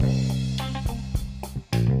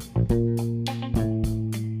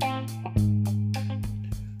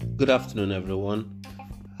Good afternoon, everyone.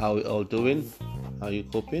 How are you all doing? How are you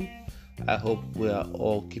coping? I hope we are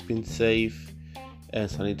all keeping safe and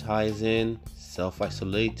sanitizing,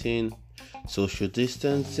 self-isolating, social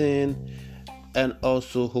distancing, and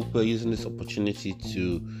also hope we're using this opportunity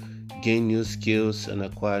to gain new skills and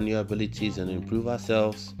acquire new abilities and improve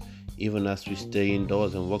ourselves, even as we stay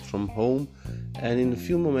indoors and work from home. And in a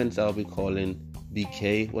few moments, I'll be calling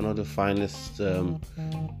BK, one of the finest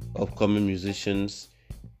upcoming musicians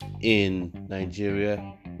in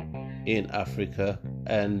Nigeria, in Africa,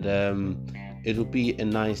 and it will be a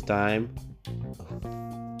nice time.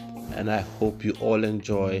 And I hope you all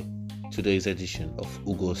enjoy today's edition of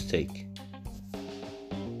Ugo's Take.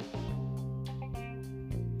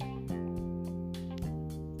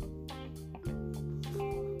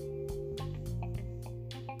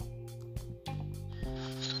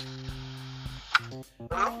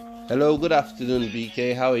 Hello, good afternoon,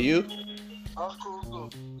 BK. How are you? Cool.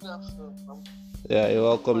 Good afternoon. Yeah, you're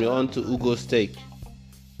welcome. You're on to Ugo's Take.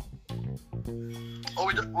 Oh,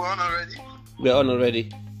 we're on already? We're on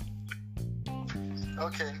already.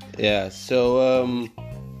 Okay. Yeah, so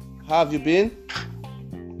how have you been?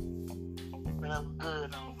 When I'm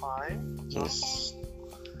good, I'm fine. Just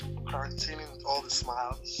quarantining with all the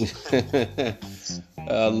smiles.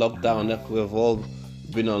 Lockdown, we've all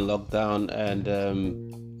been on lockdown, and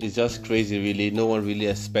it's just crazy, really. No one really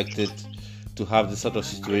expected to have this sort of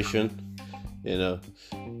situation, so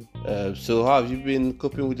how have you been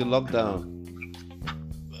coping with the lockdown?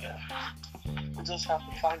 We just have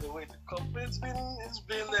to find a way to cope. It's been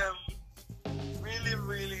really,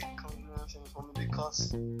 really convenient for me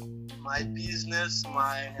because my business,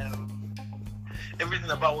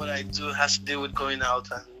 everything about what I do has to do with going out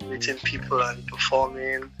and meeting people and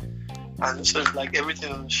performing, and so it's like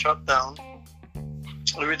everything is shut down.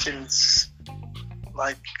 Everything's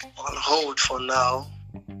like on hold for now.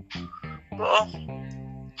 Well,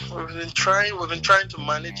 we've been trying to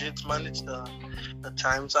manage the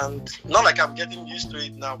times, and not like I'm getting used to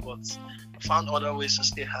it now, but I found other ways to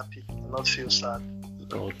stay happy and not feel sad.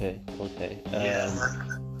 Okay. Yeah.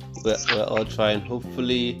 We're all trying.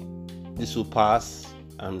 Hopefully this will pass.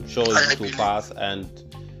 I'm sure it will pass, and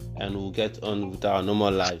we'll get on with our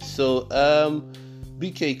normal lives. So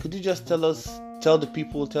BK, could you just tell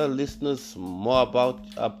the listeners more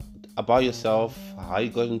about yourself, how you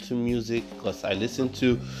got into music? Because I listened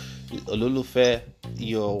to Ololufe,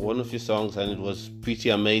 one of your songs, and it was pretty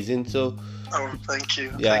amazing. So thank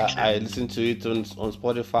you. Yeah, Thank you. I listened to it on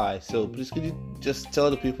Spotify. So please, could you just tell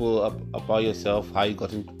the people about yourself, how you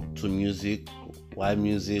got into music, why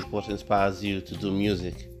music, what inspires you to do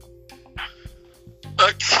music?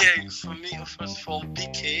 Okay, for me, first of all,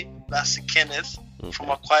 BK, that's Kenneth, from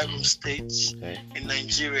Akwa Ibom State in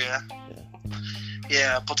Nigeria.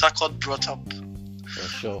 Yeah, Port Harcourt brought up. For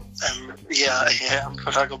sure. I'm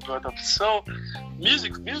Port Harcourt brought up. So,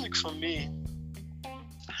 music for me,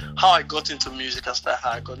 how I got into music,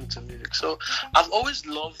 So, I've always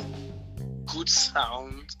loved good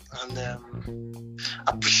sound and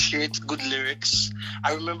appreciate good lyrics.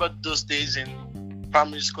 I remember those days in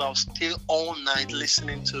primary school, I was still all night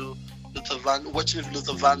listening to watching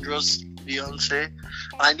Luther Vandross, Beyonce.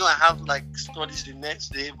 And I know I have like studies the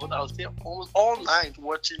next day, but I was there all night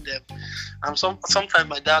watching them. And sometimes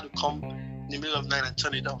my dad would come in the middle of the night and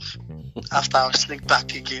turn it off after I would sneak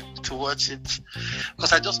back again to watch it,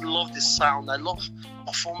 because I just love the sound. I love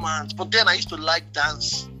performance. But then I used to like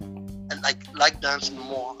dance, and like dancing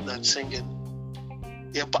more than singing.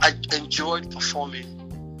 Yeah, but I enjoyed performing.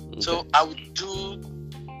 Okay. So I would do.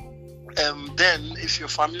 Then, if you're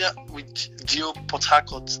familiar with Geo Port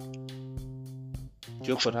Harcourt.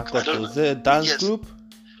 Geo Port Harcourt, was there a dance group?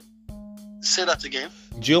 Say that again.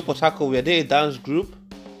 Geo Port Harcourt, were they a dance group?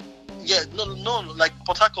 Yeah, no, like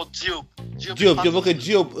Port Harcourt, Geo. Okay,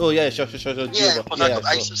 Geo. Oh yeah, sure. Yeah, Port Harcourt.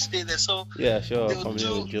 I used to stay there, so yeah, sure. They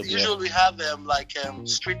would usually we have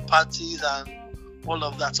street parties and all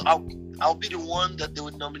of that. So I'll be the one that they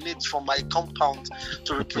would nominate from my compound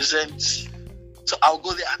to represent. So I'll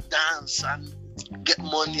go there and dance and get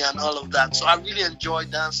money and all of that. So I really enjoy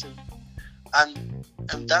dancing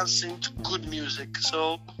and dancing to good music.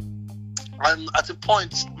 So at a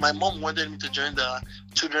point, my mom wanted me to join the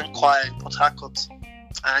children choir in Port Harcourt. And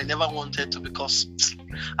I never wanted to, because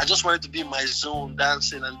I just wanted to be in my zone,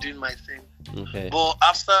 dancing and doing my thing. Okay. But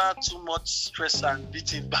after too much stress and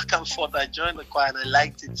beating back and forth, I joined the choir and I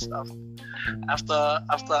liked it. After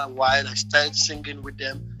a while, I started singing with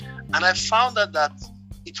them. And I found that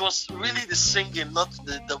it was really the singing, not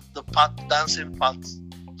the dancing part.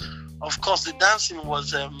 Of course, the dancing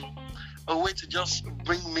was a way to just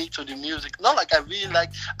bring me to the music. Not like I really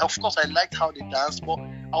liked, of course, I liked how they danced, but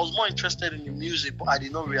I was more interested in the music, but I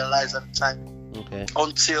did not realize at the time. Okay.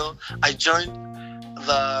 Until I joined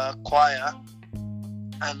the choir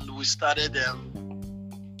and we started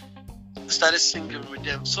singing with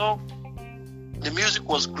them. So the music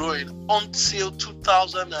was growing until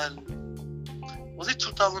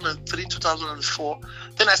 2003, 2004.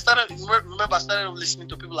 Then I started listening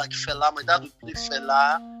to people like Fela. My dad would play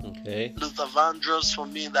Fela. Okay. Luther Vandross for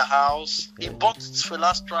me in the house. He bought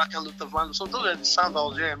Fela's track and Luther Vandross. So those were the sound I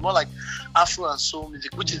was hearing. More like Afro and soul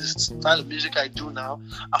music, which is the style of music I do now.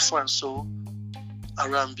 Afro and soul,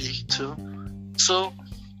 R&B too. So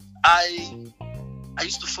I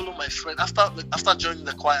used to follow my friends. After joining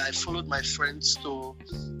the choir, I followed my friends to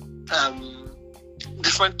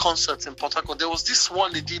different concerts in Port Harcourt. There was this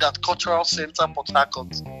one they did at Cultural Center, Port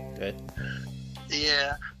Harcourt. Okay.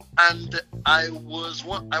 Yeah, and I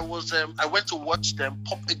went to watch them.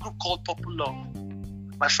 A group called Popular.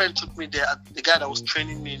 My friend took me there. The guy that was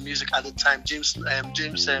training me in music at the time, James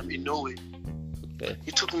Inoue. Okay.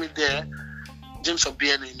 He took me there. James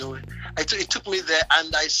Obiene Inoue. He took me there,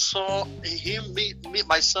 and I saw him,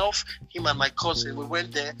 myself, him and my cousin. We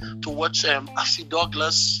went there to watch Afi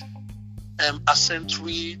Douglas, Ascent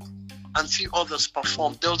Reed, and a few others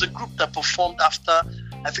perform. There was a group that performed after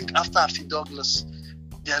Afi Douglas.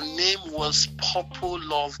 Their name was Purple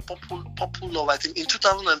Love, I think in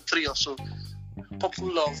 2003 or so.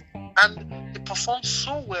 Purple Love. And they performed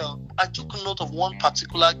so well. I took note of one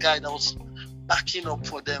particular guy that was backing up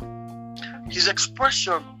for them. His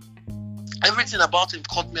expression, everything about him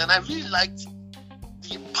caught me, and I really liked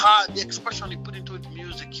the expression he put into the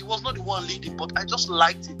music. He was not the one leading, but I just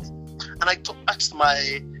liked it. And I asked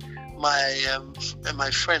my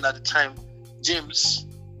friend at the time, James,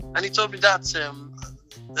 and he told me that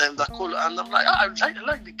Dakolo, and I'm like, I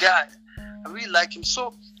like the guy. I really like him.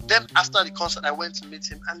 So then after the concert, I went to meet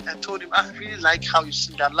him, and I told him, I really like how you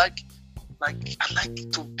sing. I like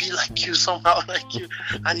to be like you, somehow like you.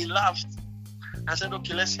 And he laughed. I said,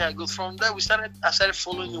 okay, let's see how it goes. From there, I started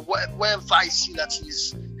following him. Wherever I see that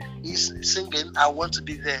he's singing, I want to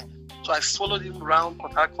be there. So I followed him around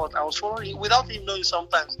Port Harcourt. I was following him without him knowing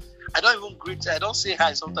sometimes. I don't even greet, I don't say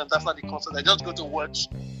hi sometimes after the concert. I just go to watch.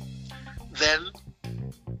 Then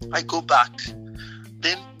I go back.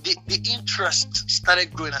 Then the interest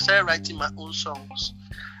started growing. I started writing my own songs.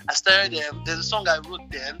 There's a song I wrote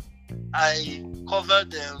then. I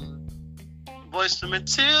covered Boys to Men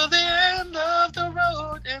till the end of the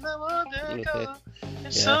road, and I want to go.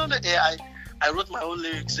 And so I wrote my own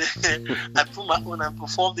lyrics. I put my own and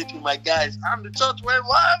performed it with my guys. And the church went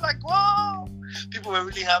wild, like, whoa! People were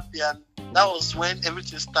really happy, and that was when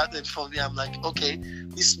everything started for me. I'm like, okay,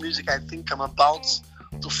 this music, I think I'm about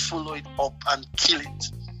to follow it up and kill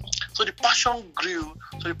it. So the passion grew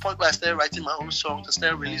to the point where I started writing my own songs. I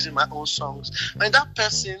started releasing my own songs. And that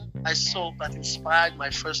person I saw that inspired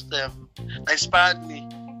inspired me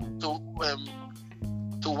to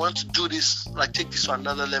want to do this, like take this to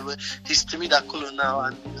another level. He's Timi Dakolo now,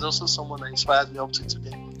 and he's also someone that inspires me up to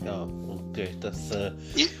today. Oh, okay, that's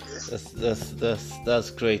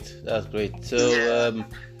great. That's great. So,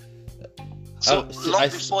 long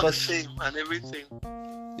before the fame and everything.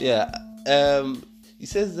 Yeah. He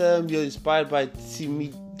says you're inspired by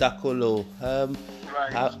Timi Dakolo.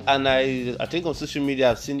 Right. And I think on social media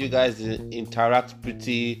I've seen you guys interact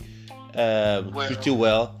pretty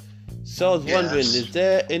well. So I was wondering, is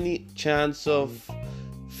there any chance of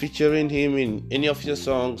featuring him in any of your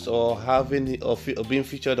songs, or being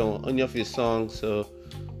featured on any of his songs? So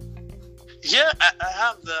yeah, I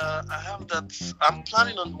have that. I'm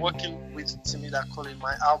planning on working with Timi Dakolo in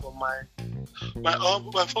my album, my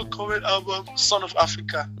forthcoming album, Son of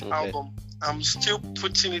Africa album. I'm still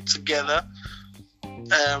putting it together.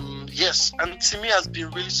 Yes, and Timi has been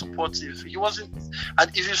really supportive. He wasn't, and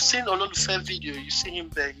if you've seen Ololufe video, you see him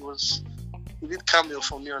there. He did cameo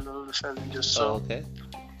for me on Ololufe video. So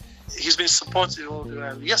he's been supportive all the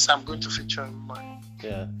way. Yes, I'm going to feature him.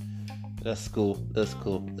 Yeah, that's cool.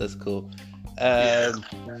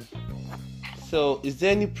 So, is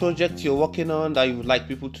there any project you're working on that you would like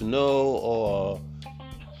people to know, or?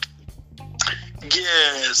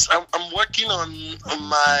 Yes, I'm working on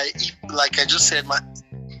my, like I just said,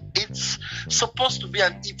 it's supposed to be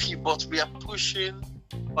an EP, but we are pushing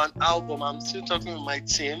for an album. I'm still talking with my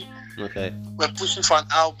team. Okay. We're pushing for an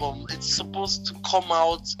album. It's supposed to come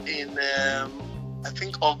out in, I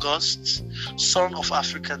think, August. Son of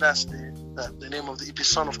Africa, that's the name of the EP,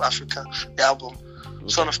 Son of Africa, the album.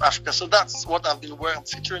 Son of Africa. So that's what I've been wearing.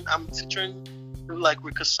 I'm featuring people like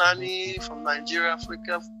Rikosani from Nigeria,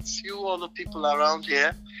 Africa, a few other people around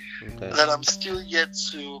here that I'm still yet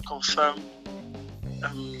to confirm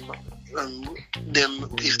them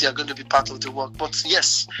if they are going to be part of the work. But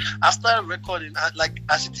yes, after recording, like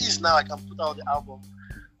as it is now, I can put out the album.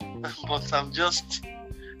 But I'm just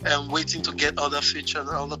waiting to get other features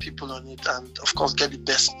and other people on it, and of course get the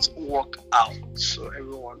best work out so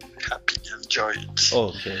everyone will be happy and enjoy it.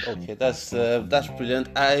 Okay, that's brilliant.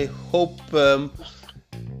 I hope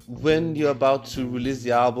when you're about to release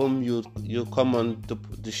the album, you'll come on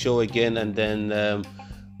the show again, and then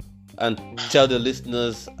and tell the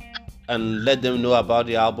listeners and let them know about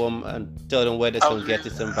the album and tell them where they can get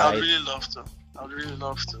it and buy it. I'd really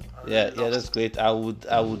love to. Yeah, that's great. I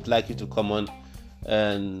would like you to come on,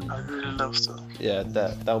 and I'd really love to. Yeah,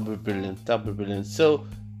 that would be brilliant. That would be brilliant. So,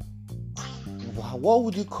 what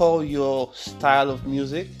would you call your style of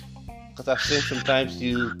music? Because I've seen sometimes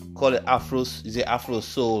you call it Afro. Is it Afro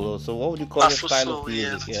soul? So, what would you call Afro your style soul, of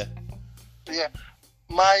music? Yeah.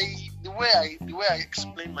 The way I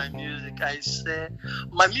explain my music, I say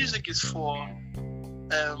my music is for.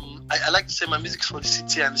 I like to say my music is for the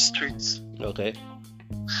city and the streets. Okay.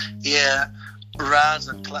 Yeah, Raz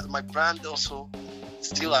and my brand also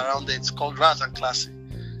still around there. It's called Raz and Classy.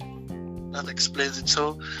 That explains it.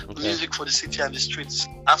 So, music for the city and the streets,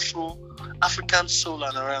 African soul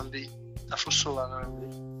and R&B, Afro soul and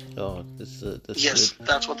R&B. Oh, that's yes, good.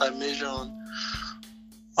 That's what I measure on.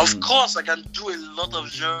 Of course, I can do a lot of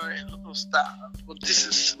genre, a lot of style, but this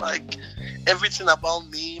is like everything about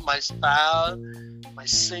me, my style, my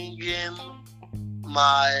singing,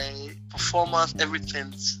 my performance,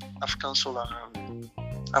 everything's African soul and R&B,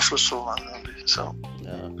 Afro soul and R&B. So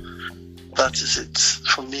that is it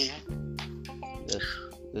for me.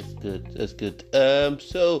 That's good.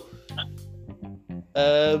 So,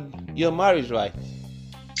 you're married, right?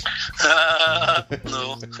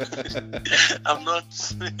 No, I'm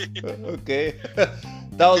not. Okay,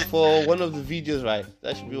 that was for one of the videos, right?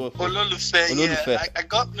 That should be one for Ololufe. Yeah, I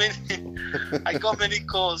got many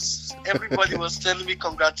calls. Everybody was telling me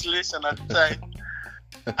congratulations at the time,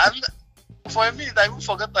 and for a minute I even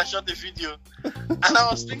forgot I shot the video, and I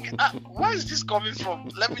was thinking, where is this coming from?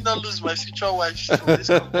 Let me not lose my future wife from this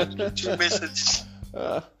congratulatory message.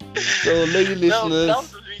 So, lady listeners, that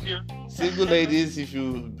was the video. Single ladies, if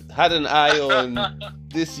you had an eye on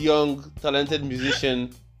this young, talented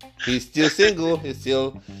musician, he's still single. He's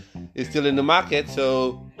still in the market.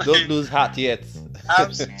 So don't lose heart yet.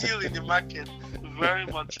 I'm still in the market, very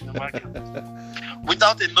much in the market,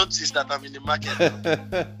 without a notice that I'm in the market.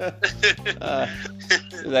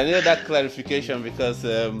 I needed that clarification because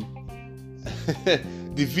the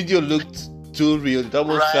video looked too real. It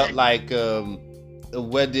almost felt like a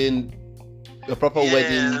wedding. A proper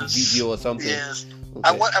wedding video or something. Yes. Okay.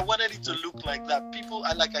 I wanted it to look like that. People,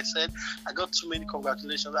 like I said, I got too many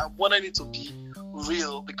congratulations. I wanted it to be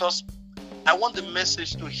real because I want the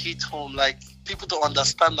message to hit home, like people to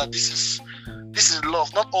understand that this is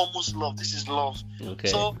love, not almost love. This is love. Okay.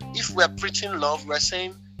 So if we're preaching love, we're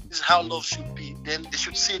saying this is how love should be. Then they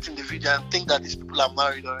should see it in the video and think that these people are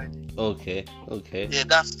married already. Okay. Yeah,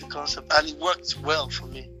 that's the concept, and it worked well for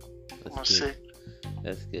me. I must say.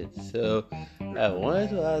 That's good. So, I wanted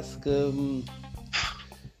to ask, what do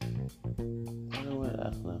I want to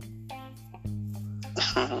ask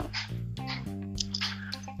now?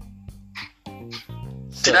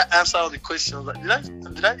 Did I answer all the questions?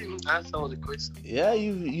 Did I even answer all the questions? Yeah,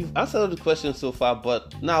 you've answered all the questions so far,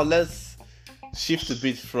 but now let's shift a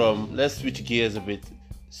bit let's switch gears a bit.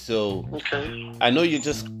 So, I know you're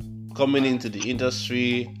just coming into the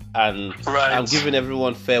industry, and I'm giving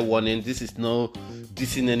everyone fair warning. This is no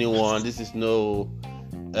dissing anyone. This is no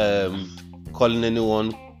calling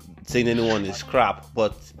anyone, saying anyone is crap.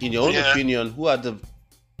 But in your own opinion, who are the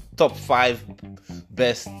top 5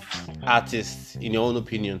 best artists in your own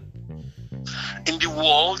opinion? In the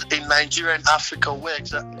world, in Nigeria and Africa, where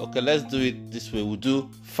exactly? Okay, let's do it this way. We'll do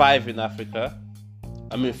 5 in Africa.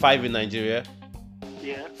 5 in Nigeria.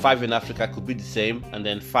 Yeah. 5 in Africa could be the same, and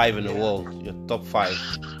then 5 in the world. Your top 5.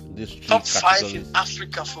 Top 5 in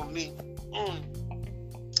Africa for me.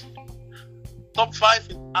 Top 5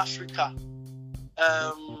 in Africa.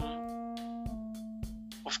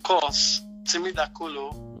 Of course, Timi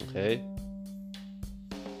Dakolo. Okay.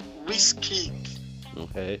 Wizkid.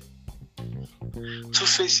 Okay.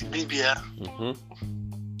 Two-Face Libya.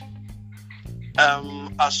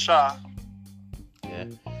 Asha. Yeah.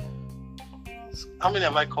 How many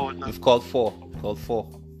have I called now? You've called 4.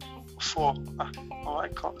 4.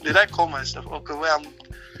 Did I call myself? Okay, well,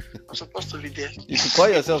 I'm supposed to be there. You could call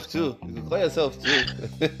yourself too. What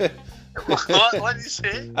did you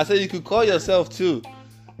say? I said you could call yourself too.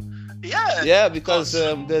 Yeah. Yeah, because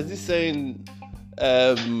there's this saying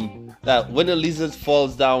that when a lizard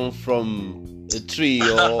falls down from a tree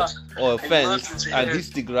or a fence and hits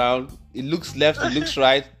the ground, it looks left, it looks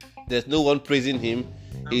right, there's no one praising him,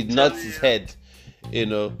 he nods his head, you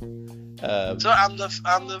know. So I'm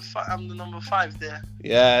the number 5 there.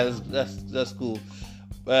 Yeah, that's cool.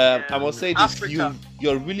 I must say this,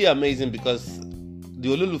 you're really amazing, because the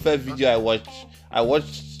Ololufe video I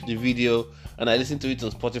watched the video and I listened to it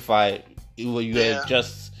on Spotify. You were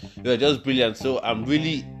just brilliant. So I'm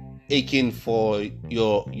really aching for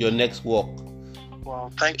your next walk. Wow,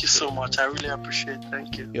 thank you so much. I really appreciate it.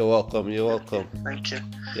 Thank you. You're welcome. Thank you.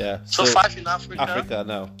 Yeah. So 5 in Africa. Africa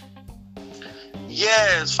now.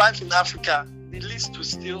 Yes, 5 in Africa. The list will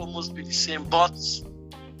still almost be the same, but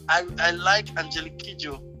I like Angelique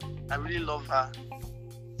Kidjo. I really love her.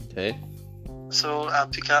 Okay. So I'll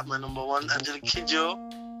pick out my number 1, Angelique Kidjo.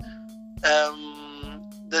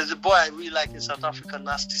 There's a boy I really like in South Africa,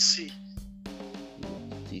 Nasty C.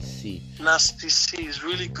 Nasty C is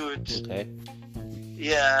really good. Okay.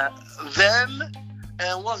 Yeah. Then,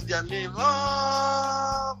 what's their name?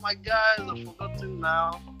 Oh, my guys, I've forgotten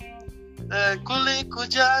now. Kule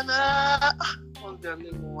Kujana. What's their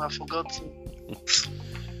name? Oh, I've forgotten.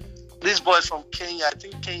 This boy from Kenya. I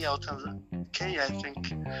think Kenya or Tanzania. Kenya, I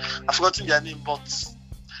think. I've forgotten their name, but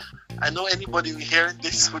I know anybody hearing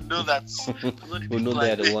this would know that. We know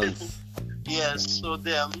they're the ones. Yes, so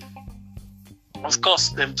them. Of course,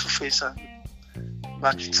 them Two-Face and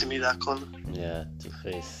Back to Me That Color. Yeah,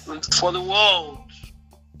 Two-Face. For the world,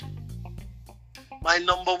 my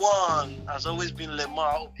number 1 has always been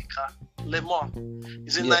Lemar Obika. Lemar.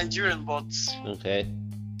 He's a Nigerian, but okay.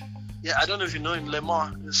 Yeah, I don't know if you know him,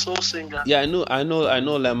 Lemar, the soul singer. Yeah, I know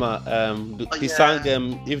Lemar. He sang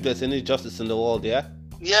If There's Any Justice in the World, yeah?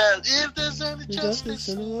 Yeah, if there's any justice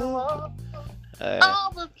in the world, I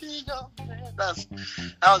will be your man. That was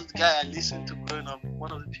the guy I listened to growing up.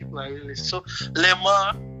 One of the people I really listened to. So,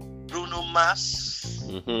 Lemar, Bruno Mars.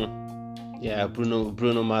 Mm-hmm. Yeah,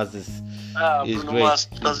 Bruno Mars is Bruno great. Mars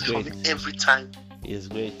does it for me every time. He's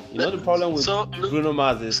great. You know the problem with Bruno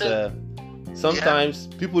Mars is sometimes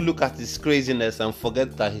people look at his craziness and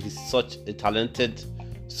forget that he's such a talented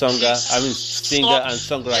singer and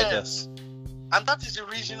songwriter. Yes. And that is the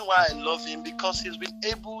reason why I love him, because he's been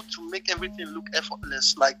able to make everything look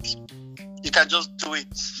effortless. Like, you can just do it.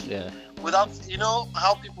 Yeah. Without, you know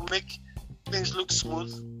how people make things look smooth?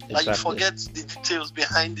 Exactly. Like, you forget the details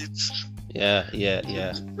behind it. Yeah.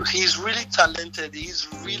 He's really talented. He's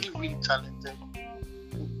really, really talented.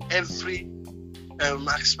 Every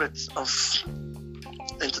aspect of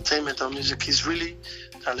entertainment or music, he's really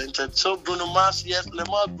talented. So Bruno Mars, yes,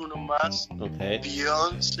 Lemar, Bruno Mars. Okay.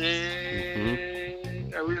 Beyonce.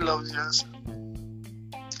 Mm-hmm. I really love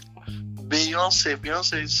Beyonce.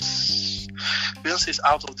 Beyonce is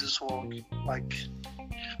out of this world. Like,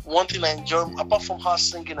 one thing I enjoy, apart from her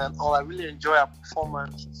singing and all, I really enjoy her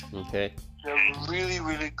performance. Okay. They're really,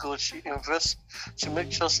 really good. She invests. She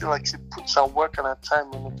makes sure she puts her work and her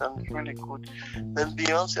time in it, and it's really good. Then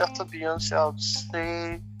Beyonce. After Beyonce, I would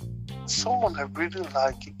say someone I really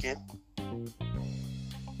like again.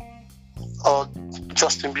 Or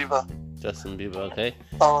Justin Bieber. Justin Bieber, okay.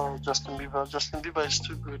 Oh, Justin Bieber. Justin Bieber is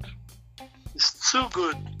too good. It's too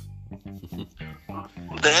good.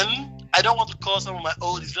 Then I don't want to call some of my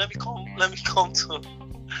oldies. Let me come to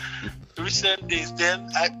recent days. Then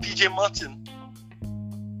PJ Martin.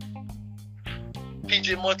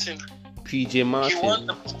 PJ Martin.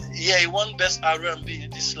 He won Best R&B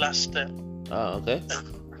this last time. Oh, okay.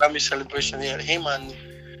 Grammy celebration. Yeah, him and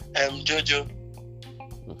JoJo.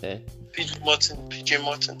 Okay. PJ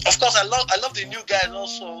Martin. Of course, I love the new guys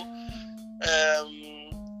also.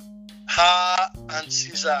 Her and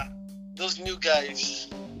Caesar. Those new guys.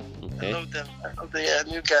 Okay. I love them.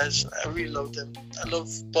 New guys. I really love them.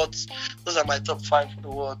 But those are my top 5 in the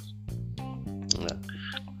world. Yeah.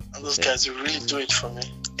 And those guys really do it for me.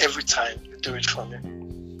 Every time they do it for me.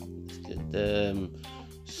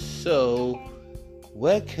 So,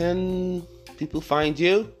 where can people find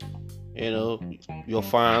you? You know, your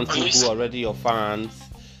fans, people who are already your fans,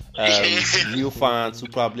 new fans who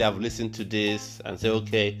probably have listened to this and say,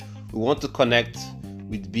 okay, we want to connect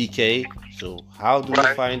with BK. So how do we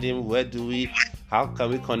find him? How can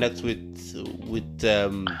we connect with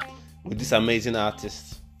this amazing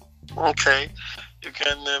artist? Okay, you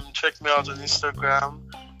can check me out on Instagram,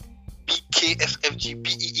 BKFFG,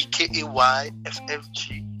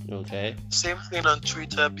 BEEKAYFFG. Okay. Same thing on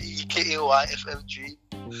Twitter, BEKAYFFG.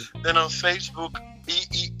 Then on Facebook,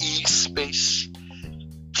 BEE space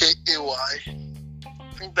KAY. I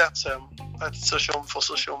think that's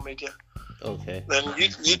social media. Okay. Then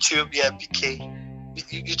YouTube, BK.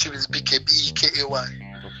 YouTube is BK, BEKAY.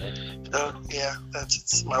 Yeah,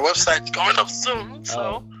 that's it. My website's coming up soon.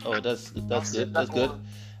 So that's good. That's that good. one.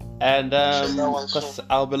 And That one because soon.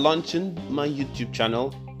 I'll be launching my YouTube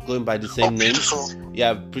channel, going by the same name. Beautiful.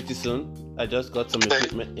 Yeah, pretty soon. I just got some Okay.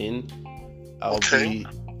 equipment in. I'll Okay. be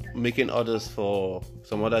making orders for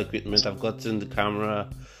some other equipment. I've gotten the camera.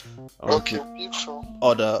 I want Okay, to beautiful.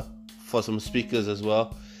 order for some speakers as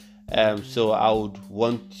well. So I would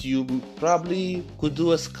want you probably could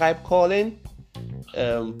do a Skype call in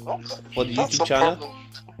for the That's YouTube no channel. problem.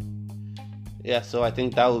 Yeah, so I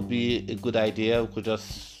think that would be a good idea. We could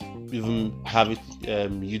just even have it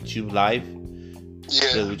YouTube live. So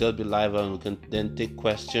Yeah. we'll just be live and we can then take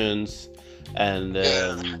questions and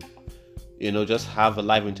just have a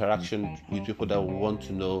live interaction with people that want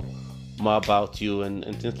to know more about you and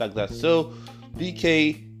things like that. So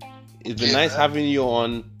BK, it's been nice having you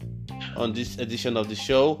on this edition of the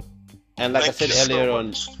show. And like Thank I you said so earlier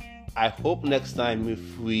much. on, I hope next time if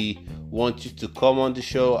we want you to come on the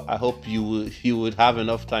show, I hope you would have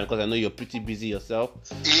enough time because I know you're pretty busy yourself.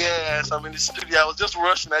 Yes, I'm in the studio. I was just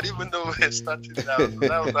rushing. I didn't even know where it started now. So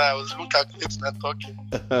that was why I was even calculating and talking.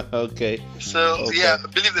 Okay. So Okay. yeah, I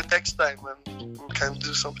believe the next time we can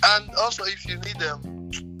do something. And also, if you need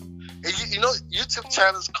YouTube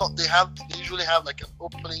channels, they usually have like an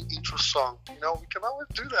opening intro song. We can always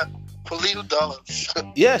do that for little dollars.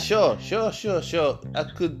 Yeah, sure. I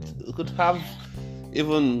could have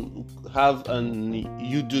you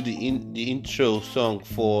do the intro song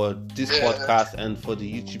for this podcast and for the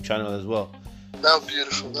YouTube channel as well. That would be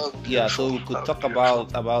beautiful. Yeah, so we could talk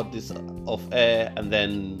about this off air and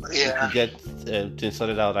then we could get things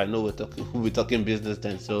sorted out. I know we're talking business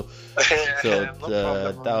then, so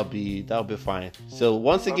that'll be fine. So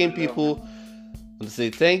once again, people, I want to say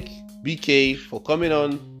thank BK for coming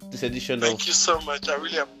on this edition of. Thank you so much. I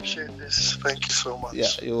really appreciate this. Thank you so much. Yeah,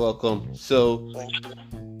 you're welcome. So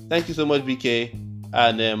thank you so much, BK,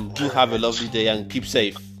 and do have a lovely day and keep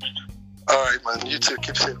safe. All right, man. You too.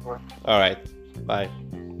 Keep safe, man. All right. Bye.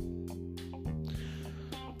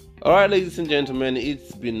 All right, ladies and gentlemen,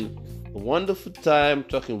 it's been a wonderful time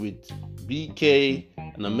talking with BK,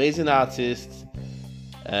 an amazing artist,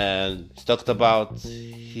 and he's talked about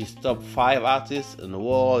his top 5 artists in the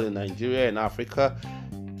world, in Nigeria and Africa,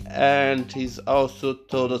 and he's also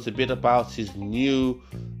told us a bit about his new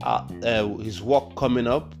his work coming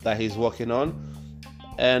up that he's working on,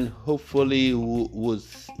 and hopefully he will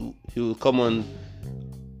come on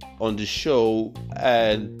the show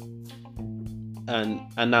and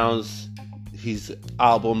announce his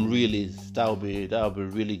album release. That'll be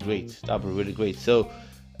really great. So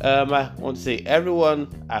I want to say, everyone,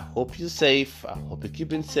 I hope you're safe. I hope you're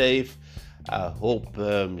keeping safe. I hope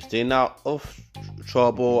you're staying out of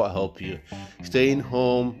trouble. I hope you're staying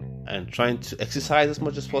home and trying to exercise as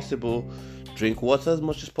much as possible, drink water as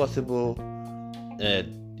much as possible.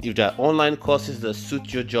 If there are online courses that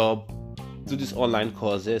suit your job, do these online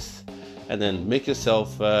courses and then make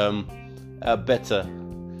yourself better.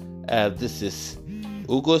 This is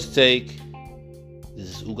Ugo's Take. This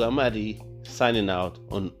is Ugo Amadi signing out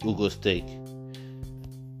on Ugo's Take.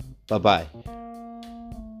 Bye bye.